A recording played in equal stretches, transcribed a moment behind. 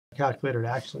calculator to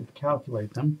actually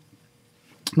calculate them.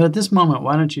 But at this moment,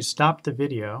 why don't you stop the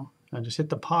video, just hit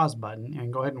the pause button,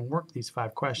 and go ahead and work these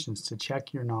 5 questions to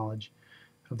check your knowledge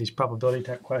of these probability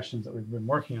type questions that we've been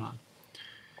working on.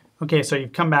 Okay, so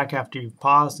you've come back after you've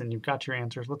paused and you've got your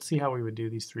answers. Let's see how we would do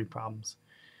these 3 problems.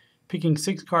 Picking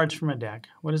 6 cards from a deck,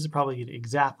 what is the probability to get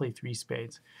exactly 3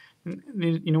 spades? And,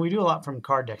 you know, we do a lot from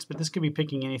card decks, but this could be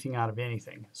picking anything out of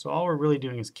anything. So all we're really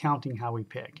doing is counting how we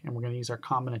pick, and we're going to use our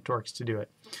combinatorics to do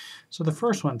it. So the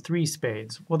first one, 3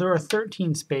 spades. Well, there are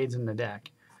 13 spades in the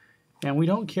deck, and we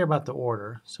don't care about the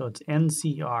order, so it's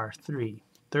NCR 3.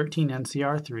 13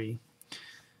 NCR 3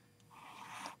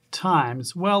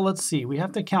 times, well, let's see, we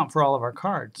have to account for all of our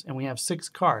cards, and we have 6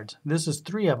 cards. This is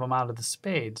 3 of them out of the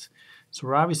spades, so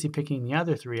we're obviously picking the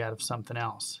other 3 out of something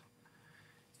else.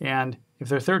 And if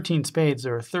there are 13 spades,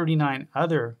 there are 39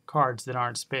 other cards that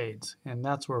aren't spades, and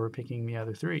that's where we're picking the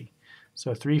other 3.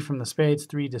 So 3 from the spades,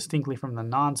 3 distinctly from the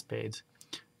non-spades,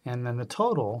 and then the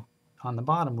total on the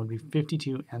bottom would be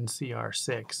 52 NCR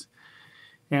 6.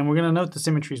 And we're going to note the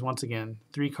symmetries once again.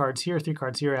 3 cards here, 3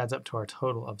 cards here adds up to our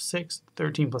total of 6.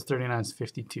 13 plus 39 is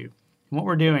 52. And what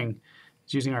we're doing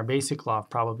is using our basic law of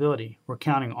probability. We're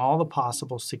counting all the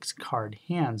possible 6 card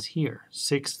hands here.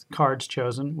 6 cards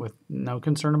chosen with no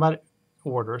concern about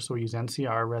order, so we use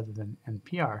NCR rather than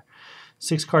NPR.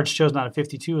 6 cards chosen out of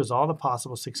 52 is all the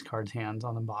possible 6 cards hands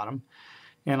on the bottom.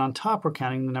 And on top, we're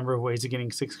counting the number of ways of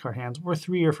getting 6 card hands, where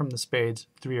 3 are from the spades,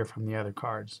 3 are from the other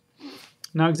cards.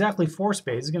 Now exactly 4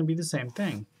 spades is going to be the same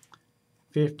thing.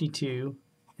 52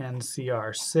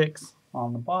 NCR 6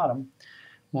 on the bottom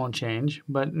won't change,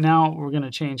 but now we're going to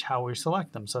change how we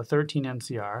select them. So 13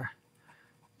 NCR,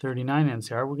 39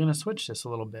 NCR, we're going to switch this a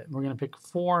little bit. We're going to pick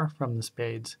 4 from the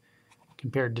spades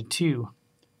compared to 2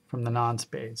 from the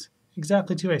non-spades.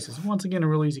 Exactly 2 aces. Once again, a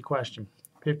real easy question.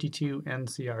 52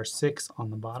 NCR 6 on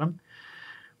the bottom.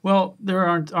 Well, there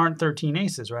aren't 13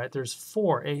 aces, right? There's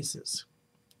 4 aces.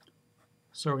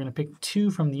 So we're going to pick 2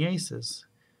 from the aces.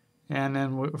 And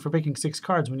then if we're picking 6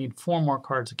 cards, we need 4 more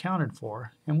cards accounted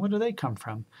for. And where do they come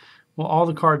from? Well, all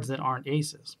the cards that aren't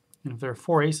aces. And if there are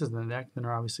 4 aces in the deck, then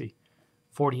there are obviously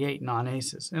 48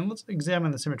 non-aces. And let's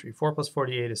examine the symmetry. 4 plus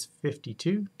 48 is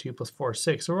 52. 2 plus 4 is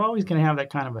 6. So we're always going to have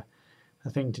that kind of a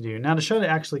thing to do. Now to show to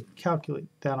actually calculate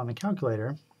that on the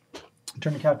calculator,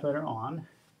 turn the calculator on.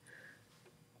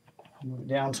 Move it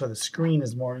down so the screen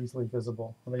is more easily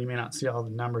visible. Although you may not see all the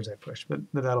numbers I pushed, but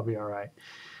that'll be all right.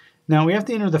 Now we have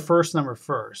to enter the first number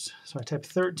first. So I type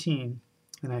 13,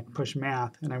 and I push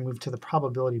math, and I move to the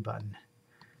probability button.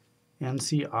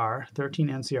 NCR, 13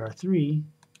 NCR 3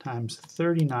 times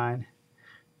 39,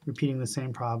 repeating the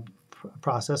same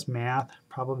process, math,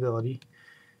 probability,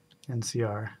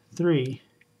 NCR 3,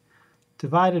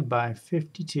 divided by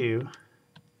 52,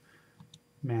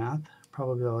 math,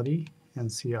 probability,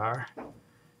 NCR,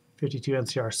 52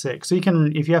 NCR 6. So you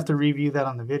can, if you have to review that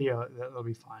on the video, that'll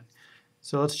be fine.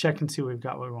 So let's check and see we've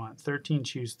got what we want. 13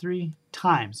 choose 3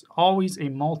 times, always a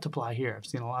multiply here. I've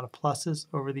seen a lot of pluses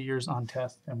over the years on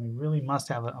tests, and we really must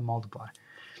have a multiply.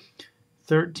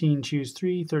 13 choose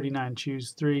 3, 39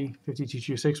 choose 3, 52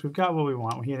 choose 6. We've got what we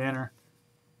want. We hit enter.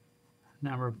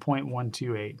 Number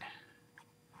 0.128.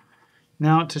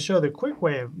 Now to show the quick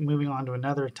way of moving on to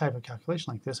another type of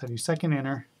calculation like this, I do second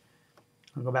enter.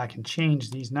 I'll go back and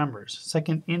change these numbers.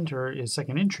 Second enter is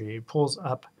second entry. It pulls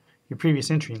up your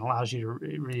previous entry and allows you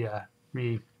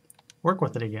to work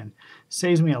with it again.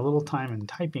 Saves me a little time in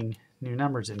typing new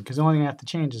numbers in, because the only thing I have to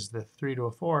change is the 3 to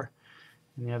a 4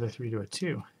 and the other 3 to a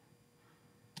 2.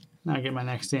 Now I get my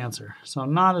next answer. So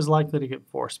I'm not as likely to get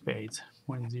 4 spades.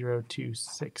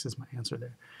 0.026 is my answer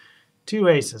there. 2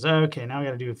 aces. Okay, now we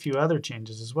got to do a few other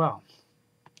changes as well.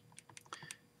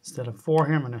 Instead of 4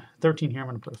 here, 13 here, I'm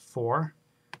going to put a 4.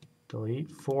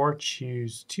 Delete. 4,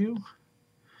 choose 2.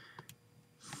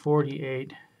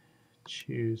 48,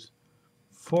 choose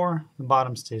 4. The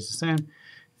bottom stays the same.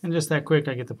 And just that quick,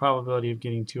 I get the probability of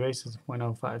getting 2 aces of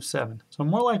 0.057. So I'm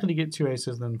more likely to get 2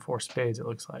 aces than 4 spades, it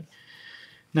looks like.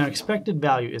 Now, expected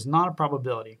value is not a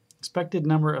probability. Expected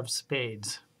number of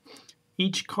spades.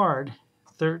 Each card,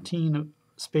 13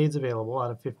 spades available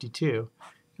out of 52.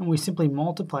 And we simply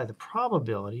multiply the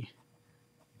probability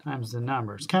times the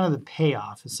number. It's kind of the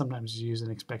payoff is sometimes used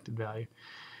in expected value.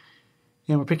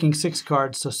 And we're picking 6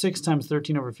 cards, so 6 times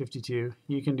 13 over 52.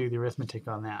 You can do the arithmetic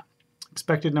on that.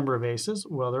 Expected number of aces,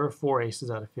 well, there are 4 aces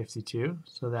out of 52,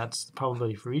 so that's the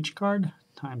probability for each card,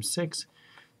 times 6.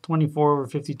 24 over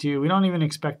 52. We don't even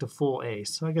expect a full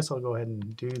ace, so I guess I'll go ahead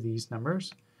and do these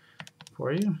numbers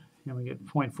for you. And we get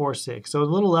 0.46, so a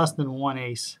little less than 1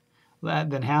 ace,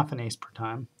 than half an ace per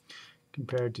time,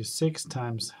 compared to 6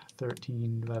 times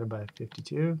 13 divided by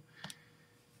 52.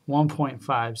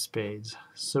 1.5 spades.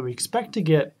 So we expect to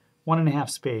get 1.5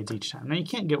 spades each time. Now you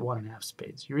can't get 1.5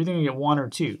 spades. You're either going to get 1 or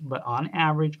 2, but on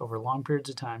average, over long periods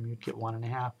of time, you'd get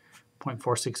 1.5,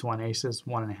 0.461 aces,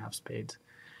 1.5 spades.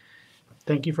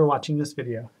 Thank you for watching this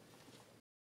video.